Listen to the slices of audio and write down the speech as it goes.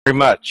Very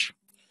much.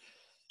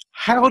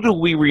 How do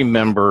we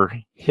remember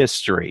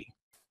history,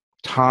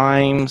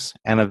 times,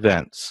 and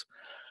events?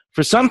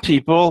 For some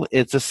people,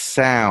 it's a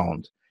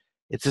sound,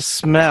 it's a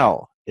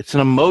smell, it's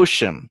an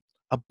emotion,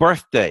 a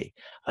birthday,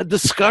 a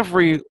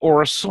discovery,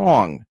 or a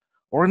song,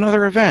 or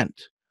another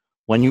event.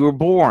 When you were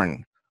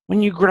born,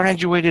 when you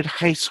graduated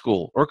high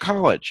school or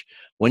college,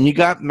 when you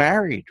got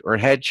married or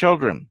had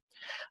children.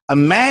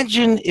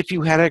 Imagine if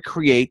you had to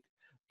create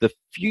the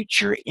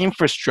future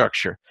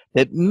infrastructure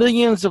that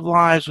millions of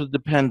lives would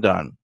depend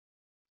on.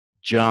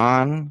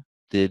 John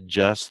did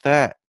just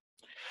that.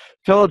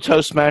 Fellow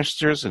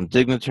Toastmasters and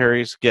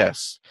dignitaries,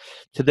 guests,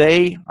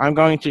 today I'm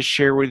going to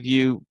share with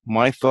you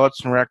my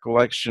thoughts and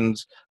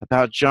recollections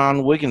about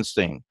John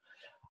Wittgenstein,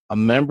 a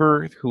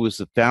member who was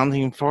the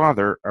founding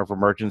father of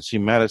emergency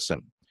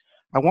medicine.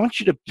 I want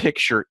you to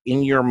picture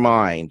in your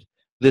mind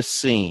this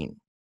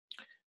scene.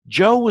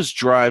 Joe was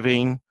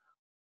driving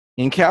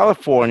in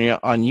California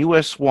on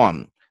US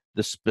 1,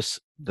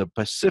 the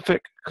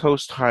Pacific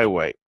Coast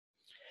Highway.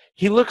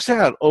 He looks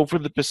out over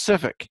the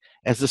Pacific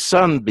as the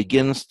sun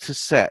begins to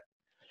set.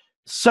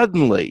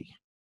 Suddenly,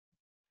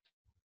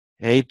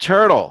 a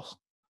turtle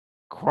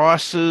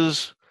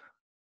crosses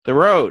the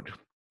road,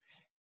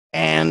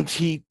 and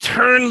he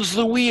turns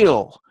the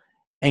wheel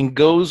and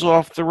goes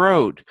off the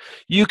road.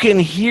 You can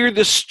hear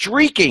the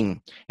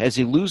streaking as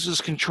he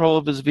loses control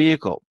of his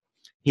vehicle.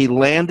 He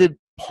landed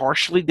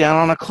partially down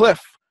on a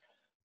cliff,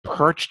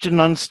 perched and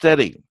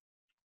unsteady.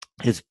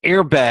 His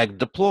airbag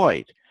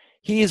deployed.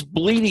 He is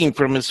bleeding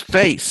from his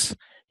face.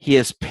 He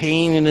has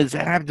pain in his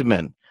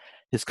abdomen.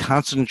 His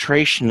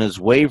concentration is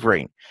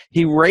wavering.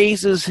 He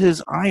raises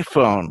his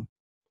iPhone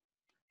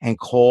and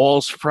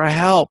calls for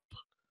help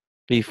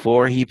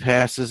before he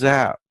passes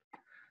out.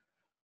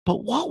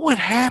 But what would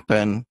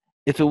happen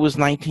if it was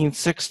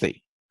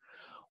 1960?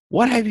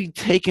 What have you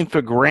taken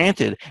for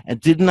granted and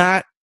did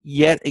not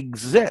yet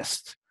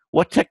exist?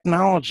 What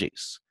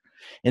technologies?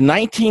 In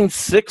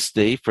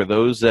 1960, for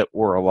those that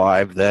were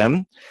alive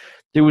then,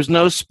 there was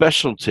no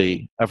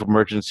specialty of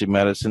emergency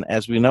medicine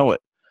as we know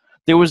it.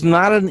 There was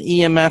not an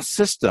EMS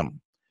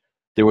system.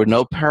 There were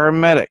no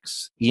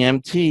paramedics,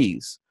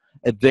 EMTs,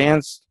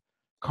 advanced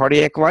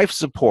cardiac life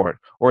support,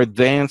 or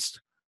advanced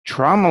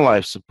trauma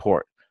life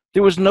support.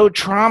 There was no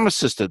trauma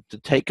system to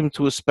take him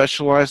to a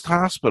specialized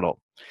hospital.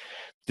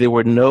 There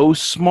were no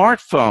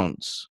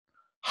smartphones.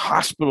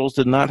 Hospitals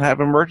did not have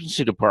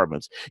emergency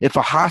departments. If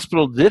a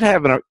hospital did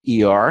have an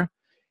ER,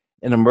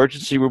 an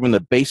emergency room in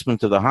the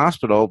basement of the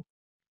hospital,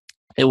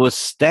 it was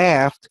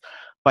staffed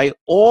by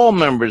all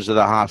members of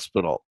the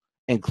hospital,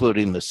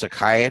 including the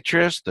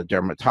psychiatrist, the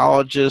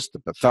dermatologist, the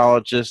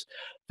pathologist,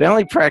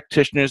 family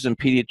practitioners, and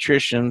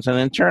pediatricians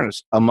and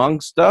internists,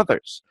 amongst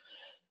others.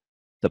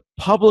 The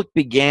public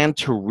began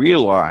to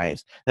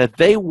realize that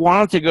they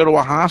wanted to go to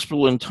a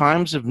hospital in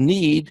times of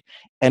need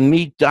and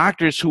meet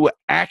doctors who were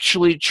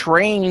actually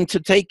trained to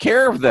take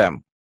care of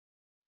them.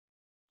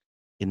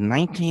 In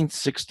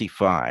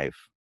 1965,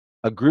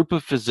 a group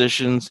of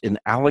physicians in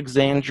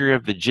Alexandria,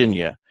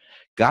 Virginia,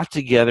 got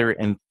together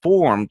and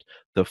formed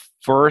the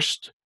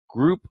first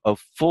group of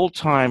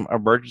full-time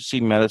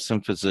emergency medicine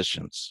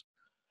physicians.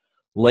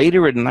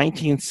 Later in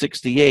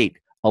 1968,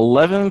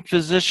 11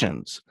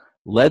 physicians,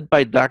 led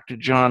by Dr.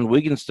 John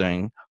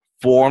Wittgenstein,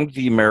 formed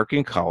the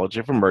American College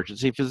of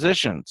Emergency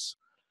Physicians.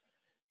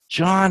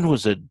 John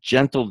was a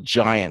gentle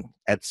giant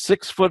at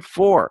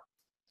 6'4".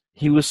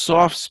 He was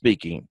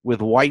soft-speaking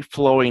with white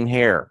flowing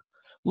hair,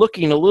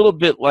 looking a little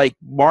bit like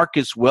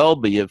Marcus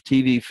Welby of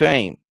TV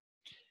fame.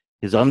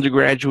 His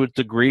undergraduate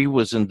degree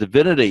was in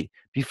divinity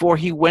before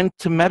he went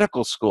to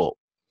medical school.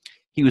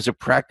 He was a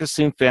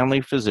practicing family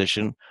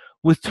physician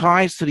with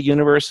ties to the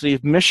University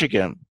of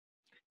Michigan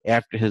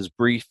after his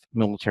brief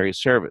military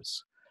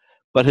service.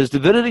 But his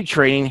divinity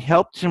training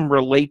helped him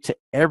relate to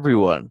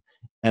everyone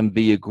and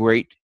be a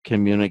great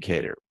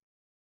communicator.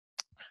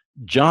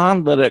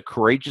 John led a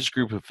courageous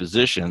group of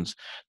physicians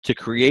to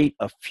create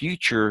a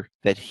future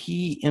that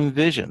he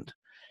envisioned,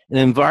 an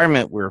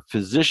environment where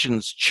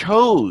physicians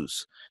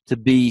chose to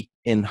be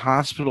in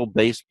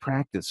hospital-based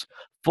practice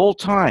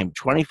full-time,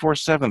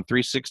 24/7,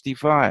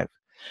 365.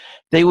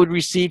 They would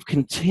receive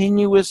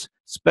continuous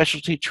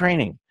specialty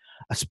training.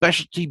 A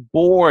specialty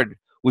board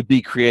would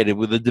be created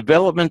with the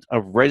development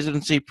of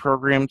residency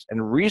programs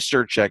and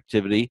research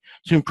activity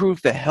to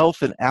improve the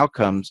health and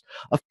outcomes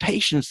of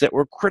patients that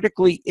were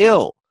critically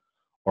ill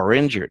or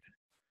injured.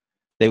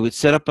 They would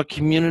set up a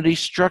community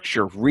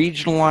structure of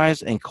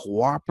regionalized and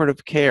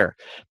cooperative care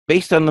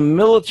based on the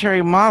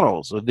military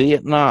models of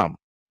Vietnam,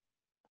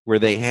 where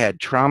they had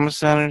trauma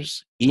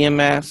centers,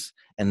 EMS,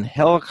 and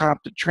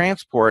helicopter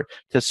transport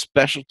to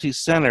specialty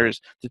centers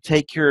to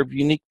take care of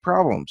unique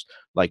problems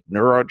like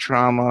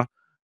neurotrauma,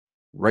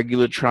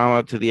 regular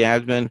trauma to the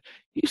abdomen.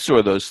 You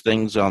saw those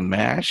things on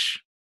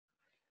MASH.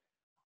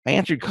 I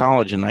entered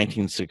college in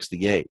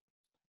 1968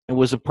 and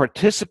was a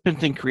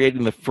participant in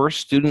creating the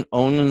first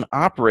student-owned and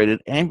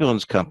operated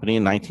ambulance company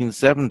in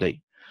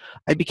 1970.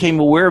 I became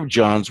aware of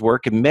John's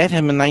work and met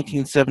him in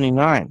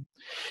 1979.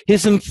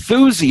 His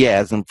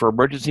enthusiasm for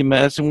emergency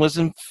medicine was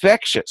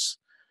infectious.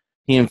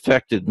 He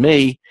infected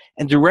me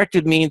and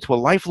directed me into a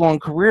lifelong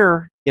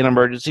career in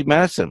emergency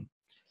medicine.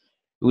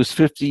 It was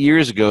 50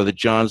 years ago that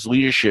John's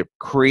leadership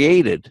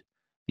created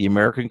the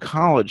American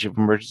College of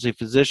Emergency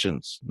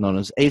Physicians, known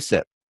as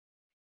ACEP.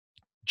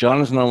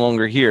 John is no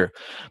longer here,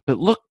 but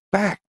look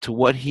back to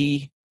what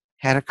he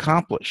had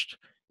accomplished.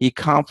 He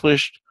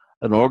accomplished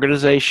an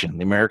organization,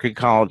 the American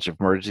College of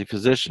Emergency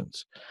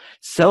Physicians,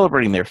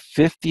 celebrating their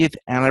 50th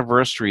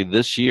anniversary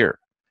this year.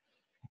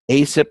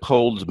 ACEP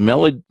holds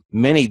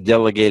many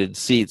delegated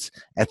seats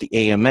at the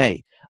AMA,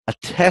 a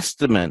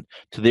testament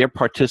to their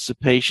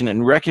participation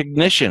and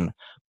recognition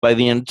by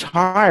the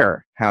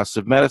entire House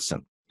of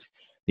Medicine.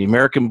 The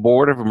American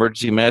Board of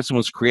Emergency Medicine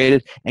was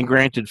created and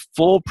granted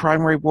full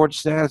primary board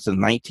status in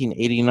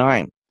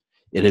 1989.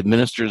 It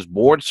administers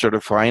board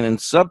certifying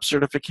and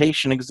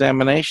sub-certification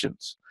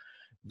examinations.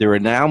 There are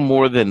now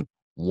more than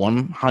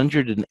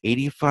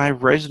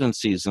 185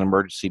 residencies in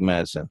emergency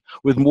medicine,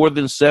 with more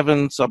than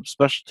 7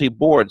 subspecialty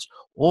boards,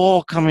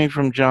 all coming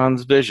from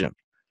John's vision.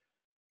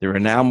 There are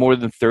now more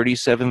than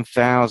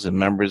 37,000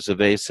 members of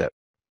ACEP.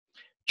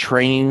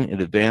 Training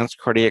in advanced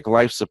cardiac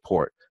life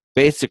support,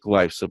 basic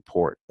life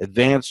support,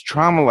 advanced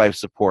trauma life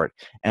support,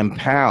 and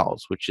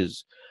PALS, which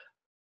is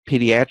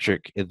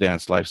pediatric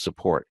advanced life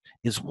support,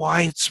 is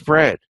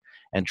widespread,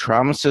 and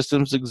trauma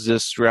systems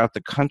exist throughout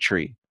the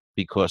country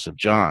because of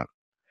John.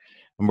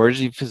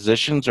 Emergency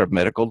physicians are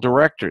medical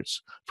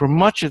directors for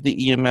much of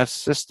the EMS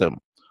system.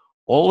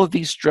 All of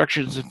these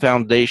structures and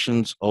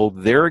foundations owe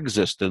their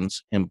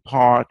existence in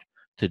part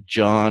to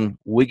John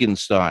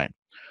Wittgenstein.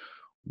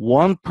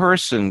 One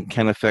person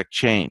can affect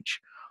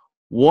change.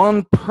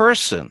 One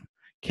person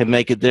can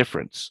make a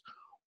difference.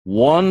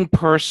 One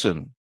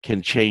person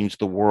can change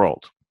the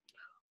world.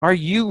 Are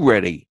you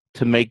ready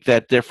to make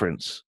that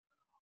difference?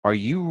 Are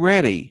you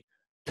ready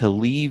to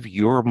leave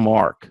your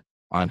mark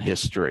on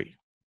history?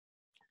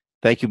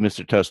 Thank you,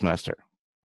 Mr. Toastmaster.